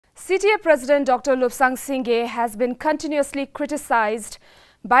CTA President Dr. Lobsang Sangay has been continuously criticized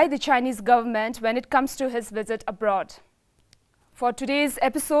by the Chinese government when it comes to his visit abroad. For today's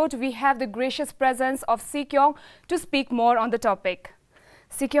episode, we have the gracious presence of Sikyong to speak more on the topic.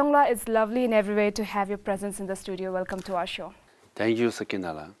 Sikyong-la, it's lovely in every way to have your presence in the studio. Welcome to our show. Thank you,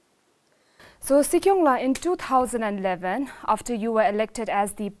 Sakinala. So, Sikyong-la, in 2011, after you were elected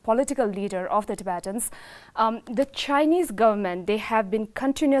as the political leader of the Tibetans, the Chinese government, they have been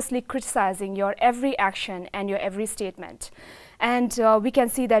continuously criticizing your every action and your every statement. And we can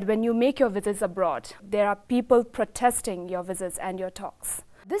see that when you make your visits abroad, there are people protesting your visits and your talks.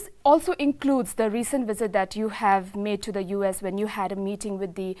 This also includes the recent visit that you have made to the US when you had a meeting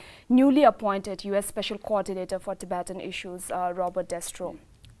with the newly appointed US Special Coordinator for Tibetan Issues, Robert Destro.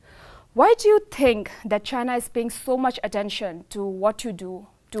 Why do you think that China is paying so much attention to what you do,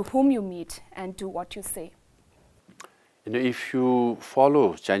 to whom you meet, and to what you say? You know, if you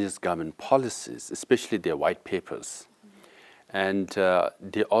follow Chinese government policies, especially their white papers, and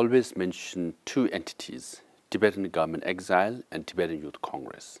they always mention two entities, Tibetan Government Exile and Tibetan Youth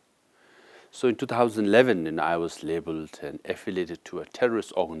Congress. So in 2011, I was labeled and affiliated to a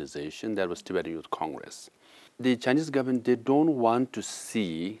terrorist organization that was Tibetan Youth Congress. The Chinese government, they don't want to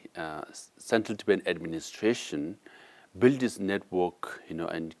see Central Tibetan administration build its network,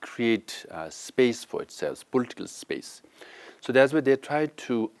 and create space for itself, political space. So that's why they try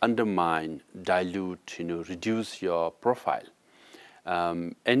to undermine, dilute, reduce your profile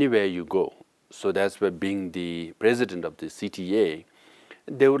anywhere you go. So that's why, being the president of the CTA,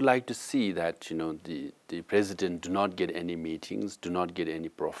 they would like to see that the president do not get any meetings, do not get any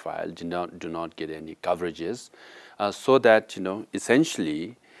profile, do not get any coverages, so that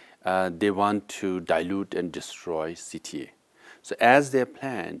essentially they want to dilute and destroy CTA. So as their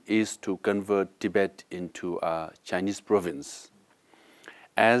plan is to convert Tibet into a Chinese province,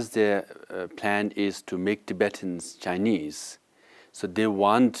 as their plan is to make Tibetans Chinese, so they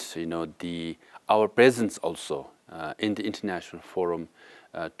want our presence also in the international forum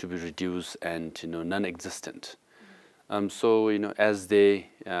to be reduced and non-existent. So as they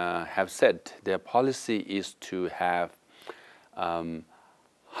have said, their policy is to have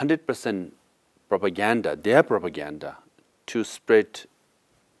 100% propaganda, their propaganda, to spread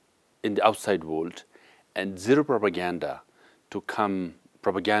in the outside world, and zero propaganda to come,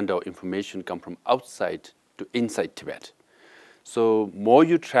 propaganda or information come from outside to inside Tibet. So more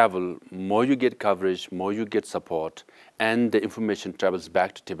you travel, more you get coverage, more you get support, and the information travels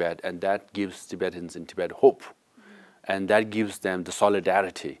back to Tibet, and that gives Tibetans in Tibet hope. And that gives them the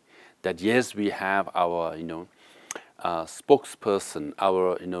solidarity that yes, we have our spokesperson,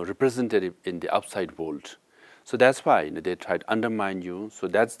 our representative in the outside world. So that's why they try to undermine you. So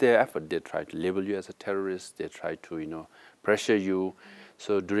that's their effort. They try to label you as a terrorist. They try to pressure you.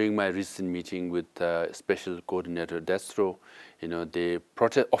 So during my recent meeting with Special Coordinator Destro, they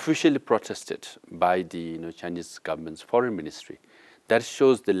officially protested by the Chinese government's foreign ministry. That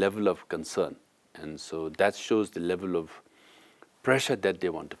shows the level of concern, and so that shows the level of pressure that they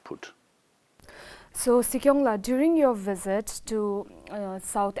want to put. So Sikyong-la, during your visit to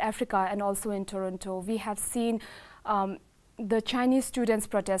South Africa and also in Toronto, we have seen the Chinese students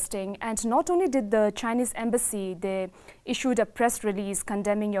protesting, and not only did the Chinese embassy, they issued a press release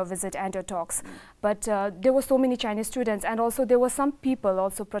condemning your visit and your talks, but there were so many Chinese students, and also there were some people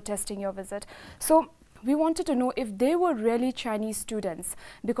also protesting your visit. So we wanted to know if they were really Chinese students,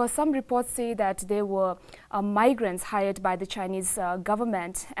 because some reports say that they were migrants hired by the Chinese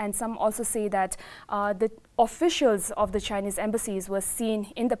government, and some also say that the officials of the Chinese embassies were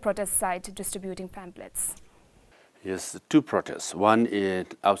seen in the protest site distributing pamphlets. Yes, two protests. One is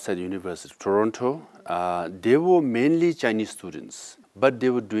outside the University of Toronto. They were mainly Chinese students, but they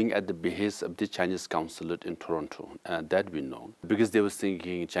were doing at the behest of the Chinese consulate in Toronto, that we know, because they were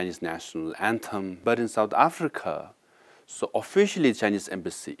singing Chinese national anthem. But in South Africa, so officially the Chinese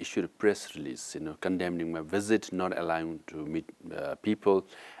embassy issued a press release, condemning my visit, not allowing to meet people.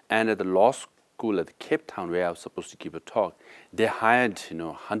 And at the law school at Cape Town, where I was supposed to give a talk, they hired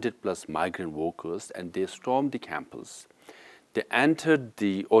 100+ migrant workers, and they stormed the campus. They entered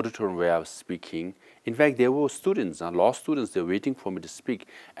the auditorium where I was speaking. In fact, there were students, law students, they were waiting for me to speak,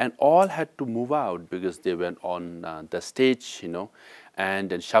 and all had to move out because they went on the stage, and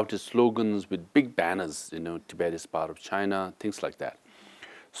then shouted slogans with big banners, Tibet is part of China, things like that.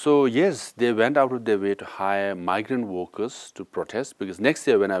 So yes, they went out of their way to hire migrant workers to protest, because next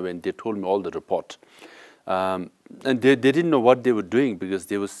year when I went, they told me all the report. And they didn't know what they were doing, because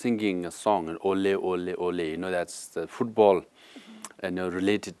they were singing a song, and ole, ole, ole, that's the football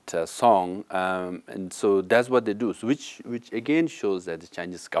related song, and so that's what they do. So which again shows that the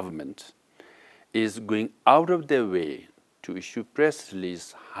Chinese government is going out of their way to issue press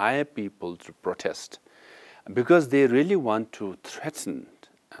release, hire people to protest, because they really want to threaten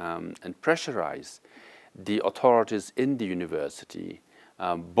and pressurize the authorities in the university,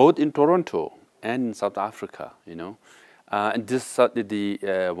 both in Toronto and in South Africa, and this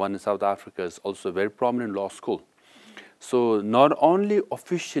the one in South Africa is also a very prominent law school. So not only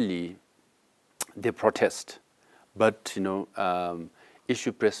officially they protest, but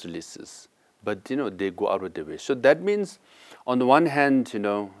issue press releases, but they go out of their way. So that means, on the one hand,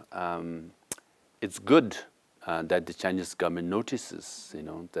 it's good that the Chinese government notices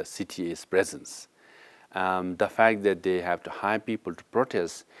the CTA's presence. The fact that they have to hire people to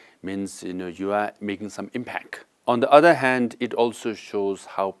protest means you are making some impact. On the other hand, it also shows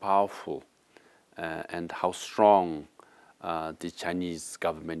how powerful and how strong the Chinese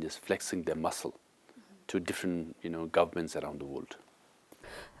government is flexing their muscle to different governments around the world.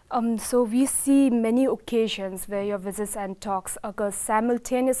 So we see many occasions where your visits and talks occur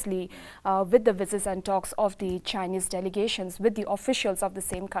simultaneously with the visits and talks of the Chinese delegations with the officials of the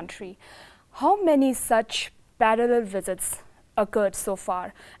same country. How many such parallel visits occurred so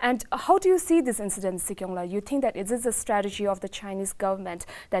far? And how do you see this incident, Sikyong? You think that it is a strategy of the Chinese government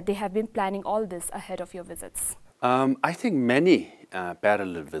that they have been planning all this ahead of your visits? I think many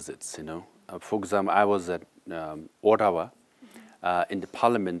parallel visits, For example, I was at Ottawa. In the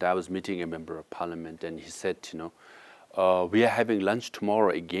parliament, I was meeting a member of parliament, and he said, we are having lunch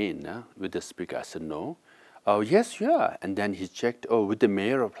tomorrow again with the speaker. I said, no. Oh, yes, you are. And then he checked, with the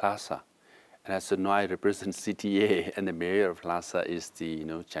mayor of Lhasa. And I said, no, I represent CTA, and the mayor of Lhasa is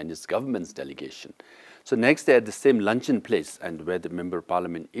the Chinese government's delegation. So next day at the same luncheon place, and where the member of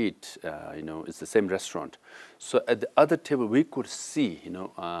parliament eat, it's the same restaurant. So at the other table, we could see,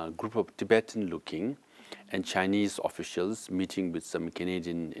 a group of Tibetan-looking and Chinese officials meeting with some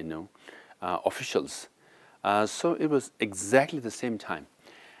Canadian, officials. So it was exactly the same time.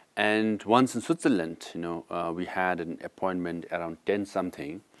 And once in Switzerland, we had an appointment around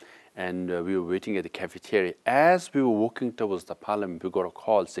 10-something, and we were waiting at the cafeteria. As we were walking towards the parliament, we got a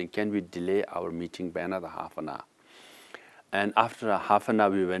call saying, can we delay our meeting by another half an hour? And after a half an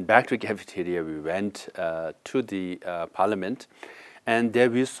hour, we went back to the cafeteria. We went to the parliament. And there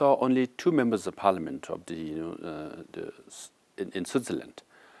we saw only 2 members of parliament of in Switzerland.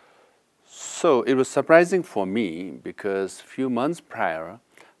 So it was surprising for me, because a few months prior,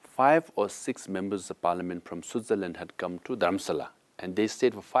 5 or 6 members of parliament from Switzerland had come to Dharamsala, and they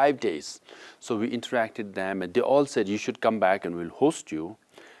stayed for 5 days. So we interacted with them, and they all said, you should come back and we'll host you.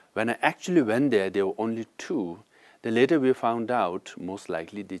 When I actually went there were only 2. Then later we found out, most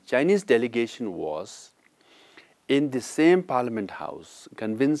likely, the Chinese delegation was in the same parliament house,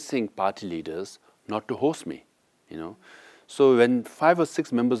 convincing party leaders not to host me, So when 5 or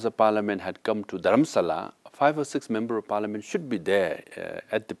 6 members of parliament had come to Dharamsala, 5 or 6 members of parliament should be there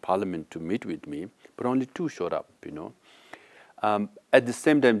at the parliament to meet with me, but only 2 showed up, At the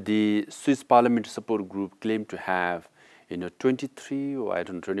same time, the Swiss Parliamentary Support Group claimed to have, 23 or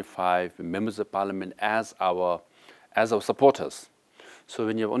 25 members of parliament as our supporters. So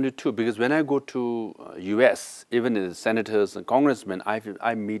when you have only 2, because when I go to US, even as senators and congressmen,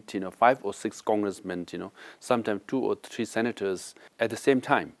 I meet 5 or 6 congressmen, sometimes 2 or 3 senators at the same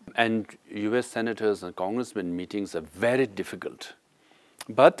time. And US senators and congressmen meetings are very difficult.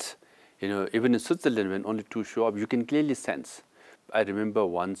 But even in Switzerland, when only 2 show up, you can clearly sense. I remember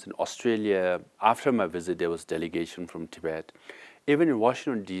once in Australia, after my visit, there was a delegation from Tibet. Even in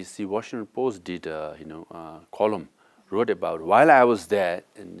Washington, D.C., Washington Post did a column, wrote about while I was there,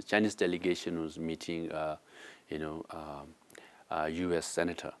 and the Chinese delegation was meeting, U.S.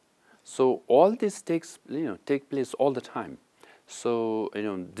 senator. So all this take place all the time. So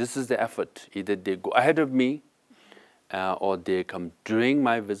this is the effort. Either they go ahead of me, or they come during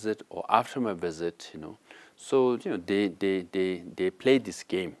my visit or after my visit. So they play this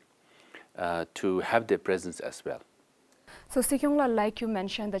game to have their presence as well. So Sikyong, like you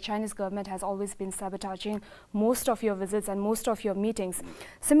mentioned, the Chinese government has always been sabotaging most of your visits and most of your meetings.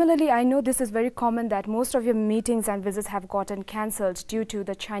 Similarly, I know this is very common that most of your meetings and visits have gotten cancelled due to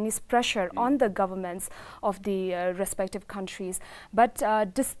the Chinese pressure on the governments of the respective countries. But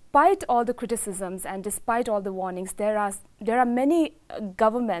despite all the criticisms and despite all the warnings, there are many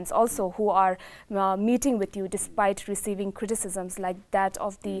governments also who are meeting with you despite receiving criticisms, like that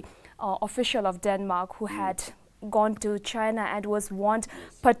of the official of Denmark who had gone to China and was warned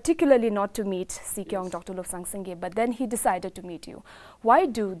particularly not to meet Sikyong, Dr. Lobsang Sangay, but then he decided to meet you. Why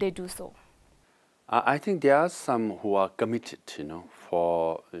do they do so? I think there are some who are committed,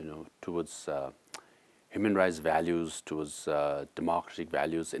 towards human rights values, towards democratic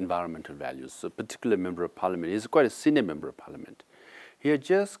values, environmental values. So, a particular member of parliament, he's quite a senior member of parliament. He had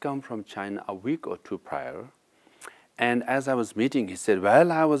just come from China a week or two prior, and as I was meeting, he said,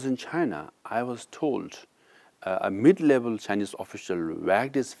 while I was in China, I was told a mid-level Chinese official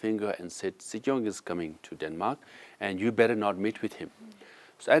wagged his finger and said, Sikyong is coming to Denmark, and you better not meet with him.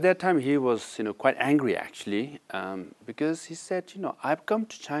 So at that time, he was, quite angry actually, because he said, I've come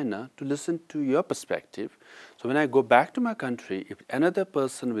to China to listen to your perspective. So when I go back to my country, if another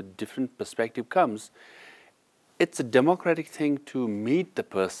person with different perspective comes, it's a democratic thing to meet the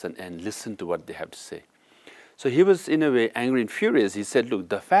person and listen to what they have to say. So he was in a way angry and furious. He said, look,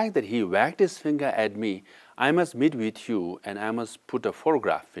 the fact that he wagged his finger at me, I must meet with you and I must put a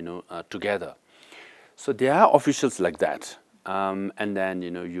photograph, together. So there are officials like that. And then,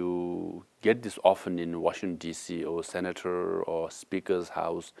 you get this often in Washington, D.C. or senator or speaker's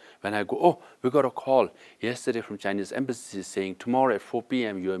house. When I go, oh, we got a call yesterday from Chinese embassy saying tomorrow at 4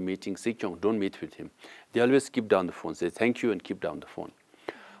 p.m. you are meeting Sikyong, don't meet with him. They always keep down the phone, say thank you and keep down the phone.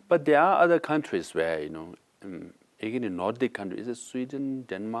 But there are other countries where, again in Nordic countries, is it Sweden,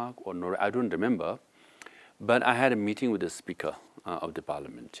 Denmark or Norway? I don't remember. But I had a meeting with the speaker of the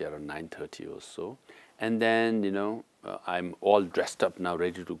parliament around 9:30 or so. And then, I'm all dressed up now,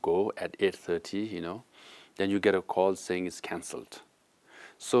 ready to go at 8:30, Then you get a call saying it's cancelled.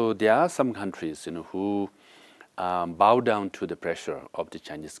 So there are some countries, who bow down to the pressure of the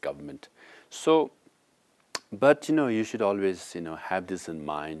Chinese government. So, but, you should always, have this in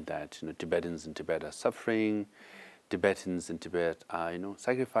mind that, Tibetans in Tibet are suffering. Tibetans in Tibet are,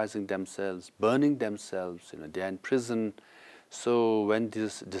 sacrificing themselves, burning themselves, they are in prison. So when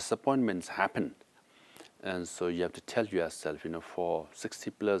these disappointments happen, and so you have to tell yourself, for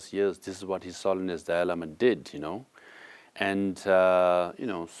 60 plus years, this is what His Holiness Dalai Lama did, And,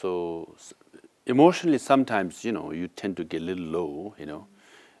 so emotionally sometimes, you tend to get a little low,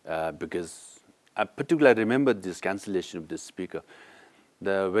 because I particularly remember this cancellation of this speaker.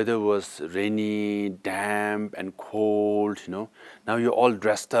 The weather was rainy, damp and cold, Now you're all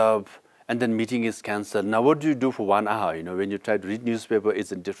dressed up and then meeting is cancelled. Now what do you do for 1 hour, When you try to read newspaper,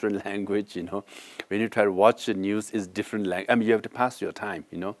 it's in different language, When you try to watch the news, it's different language. I mean, you have to pass your time,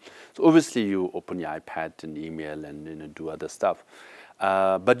 So obviously you open your iPad and email and, do other stuff.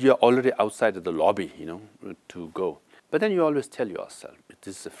 But you're already outside of the lobby, to go. But then you always tell yourself,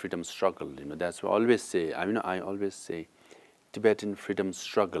 this is a freedom struggle, That's what I always say. I always say, Tibetan freedom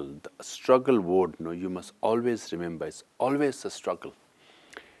struggle, the struggle word, you must always remember, it's always a struggle.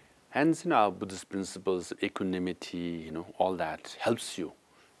 Hence, our Buddhist principles, equanimity, all that helps you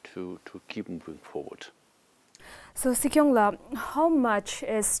to keep moving forward. So, Sikyong La, how much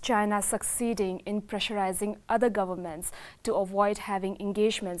is China succeeding in pressurizing other governments to avoid having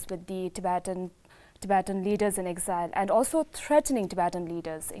engagements with the Tibetan leaders in exile and also threatening Tibetan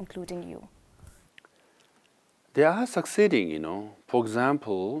leaders, including you? They are succeeding, For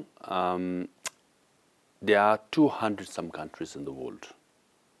example, there are 200 some countries in the world.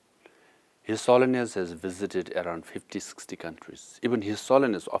 His Holiness has visited around 50, 60 countries. Even His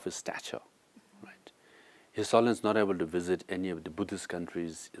Holiness of his stature, right? His Holiness is not able to visit any of the Buddhist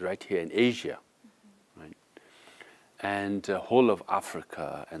countries right here in Asia, right? And whole of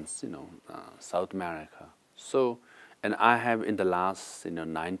Africa and, South America. So, and I have in the last,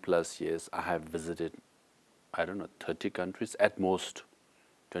 9+ years, I have visited 30 countries, at most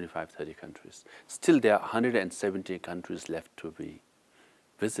 25, 30 countries. Still, there are 170 countries left to be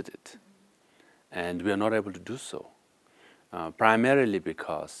visited. And we are not able to do so, primarily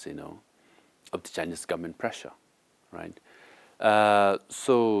because, of the Chinese government pressure, right?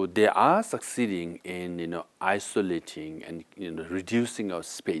 So they are succeeding in, isolating and, reducing our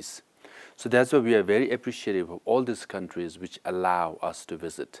space. So that's why we are very appreciative of all these countries which allow us to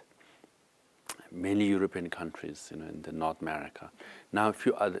visit. Many European countries, in the North America. Now a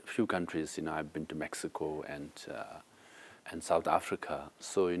few countries, I've been to Mexico and South Africa.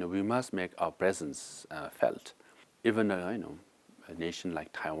 So, we must make our presence felt. Even, a nation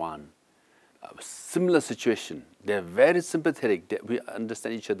like Taiwan, a similar situation. They're very sympathetic. We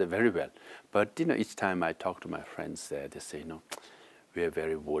understand each other very well. But, each time I talk to my friends there, they say, we are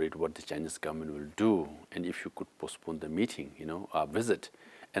very worried what the Chinese government will do. And if you could postpone the meeting, our visit.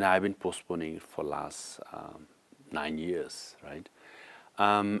 And I've been postponing it for last 9 years, right?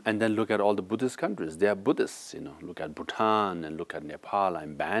 And then look at all the Buddhist countries. They are Buddhists, Look at Bhutan and look at Nepal.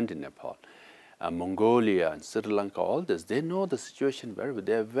 I'm banned in Nepal. Mongolia and Sri Lanka, all this. They know the situation very well.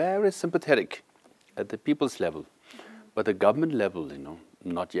 They are very sympathetic at the people's level. But the government level,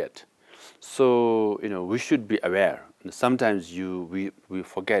 not yet. So, we should be aware. Sometimes we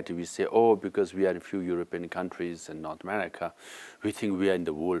forget, we say, oh, because we are in a few European countries and North America, we think we are in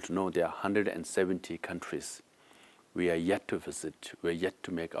the world. No, there are 170 countries we are yet to visit, we are yet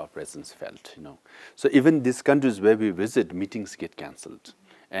to make our presence felt, So even these countries where we visit, meetings get cancelled.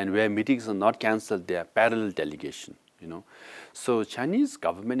 And where meetings are not cancelled, there are parallel delegation, So Chinese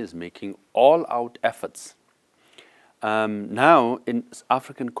government is making all-out efforts. Now, in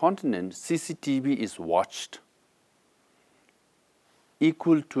African continent, CCTV is watched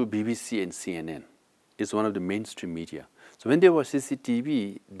equal to BBC and CNN. It's one of the mainstream media. So when they watch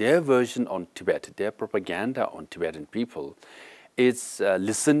CCTV, their version on Tibet, their propaganda on Tibetan people, is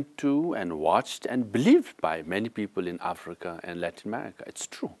listened to and watched and believed by many people in Africa and Latin America. It's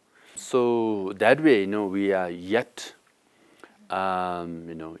true. So that way, we are yet,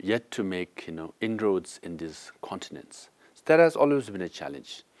 yet to make, inroads in these continents. So that has always been a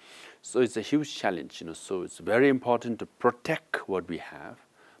challenge. So it's a huge challenge, So it's very important to protect what we have,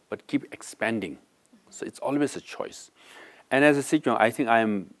 but keep expanding. So it's always a choice. And as a Sikyong, I think I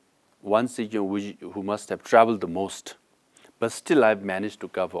am one Sikyong who must have traveled the most. But still, I've managed to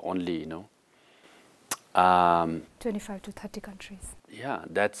cover only, 25 to 30 countries. Yeah,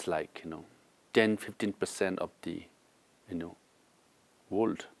 that's like, 10–15% of the,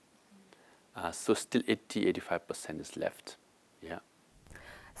 world. So still 80–85% is left. Yeah.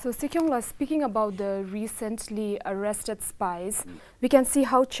 So Sikyong, speaking about the recently arrested spies, we can see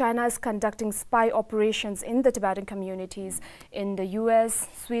how China is conducting spy operations in the Tibetan communities in the US,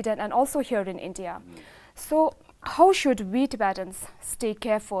 Sweden, and also here in India. So how should we Tibetans stay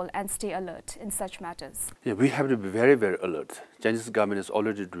careful and stay alert in such matters? Yeah, we have to be very, very alert. Chinese government is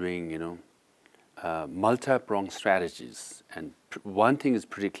already doing, multi-pronged strategies. And one thing is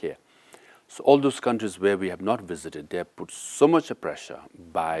pretty clear. So all those countries where we have not visited, they have put so much pressure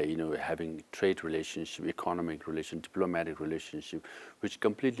by, having trade relationship, economic relationship, diplomatic relationship, which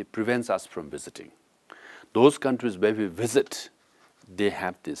completely prevents us from visiting. Those countries where we visit, they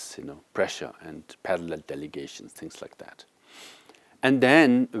have this, pressure and parallel delegations, things like that. And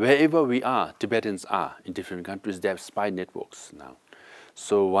then wherever we are, Tibetans are in different countries, they have spy networks now.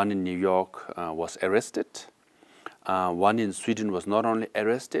 So one in New York was arrested. One in Sweden was not only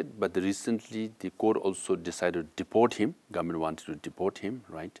arrested, but recently the court also decided to deport him. Government wanted to deport him,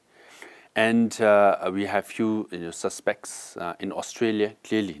 right? And we have few suspects in Australia.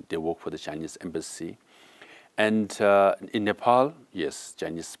 Clearly, they work for the Chinese embassy. And in Nepal, yes,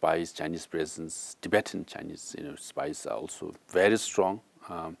 Chinese spies, Chinese presence, Tibetan Chinese spies are also very strong.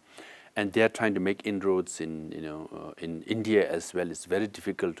 And they are trying to make inroads in in India as well. It's very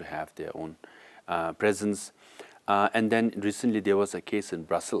difficult to have their own presence. And then recently there was a case in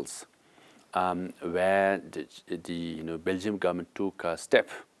Brussels where the Belgium government took a step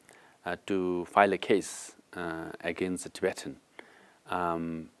to file a case against the Tibetan.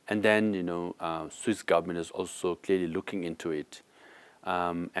 And then Swiss government is also clearly looking into it.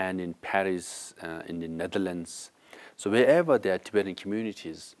 And in Paris, in the Netherlands, so wherever there are Tibetan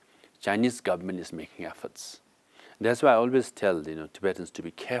communities, Chinese government is making efforts. And that's why I always tell Tibetans to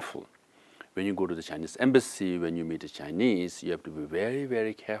be careful. When you go to the Chinese embassy, when you meet the Chinese, you have to be very,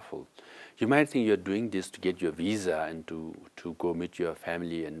 very careful. You might think you're doing this to get your visa and to go meet your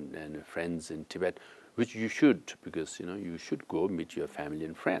family and friends in Tibet, which you should, because you should go meet your family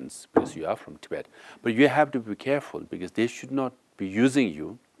and friends because you are from Tibet. But you have to be careful because they should not be using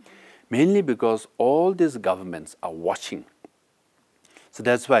you, mainly because all these governments are watching. So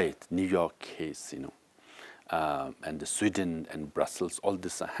that's why the New York case, and the Sweden and Brussels, all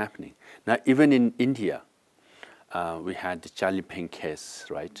this are happening. Now, even in India, we had the Charlie Peng case,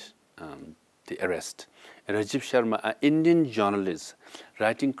 right? The arrest. And Rajiv Sharma, an Indian journalist,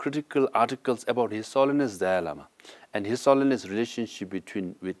 writing critical articles about His Holiness Dalai Lama and His Holiness' relationship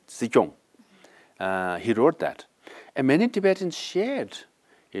with Sikyong. He wrote that. And many Tibetans shared,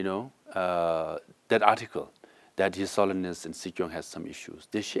 that article, that His Holiness and Sikyong has some issues.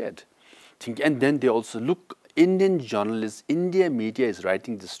 They shared. And then they also look, Indian journalists, India media is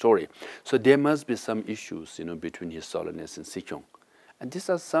writing the story. So there must be some issues, between His Holiness and Sikyong. And these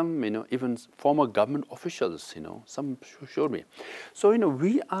are some, even former government officials, some showed me. So,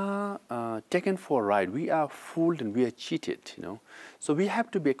 we are taken for a ride. We are fooled and we are cheated, So we have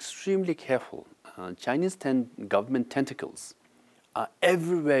to be extremely careful. Chinese government tentacles are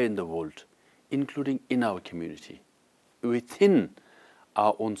everywhere in the world, including in our community, within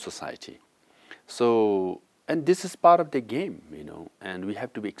our own society. So, and this is part of the game, and we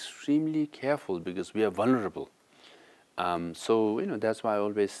have to be extremely careful because we are vulnerable. So, that's why I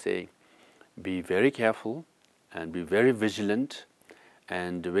always say, be very careful and be very vigilant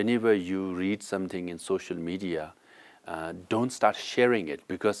And whenever you read something in social media, don't start sharing it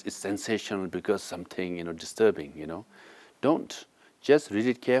because it's sensational, because something, you know, disturbing, you know. Don't. Just read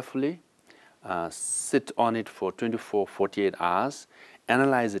it carefully, sit on it for 24, 48 hours,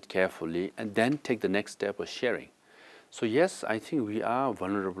 analyze it carefully, and then take the next step of sharing. So yes, I think we are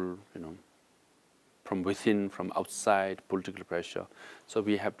vulnerable, you know, from within, from outside, political pressure. So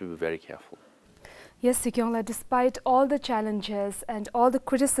we have to be very careful. Yes, Sikyong, despite all the challenges and all the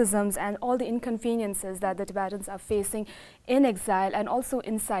criticisms and all the inconveniences that the Tibetans are facing in exile and also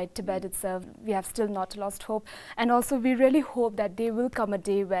inside Tibet itself, we have still not lost hope. And also we really hope that there will come a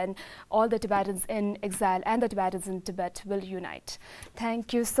day when all the Tibetans in exile and the Tibetans in Tibet will unite.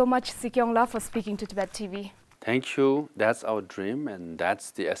 Thank you so much, Sikyong, for speaking to Tibettv. Thank you. That's our dream, and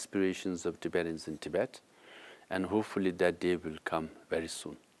that's the aspirations of Tibetans in Tibet. And hopefully that day will come very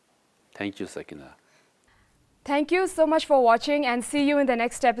soon. Thank you, Sakina. Thank you so much for watching, and see you in the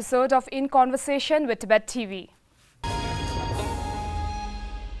next episode of In Conversation with Tibettv.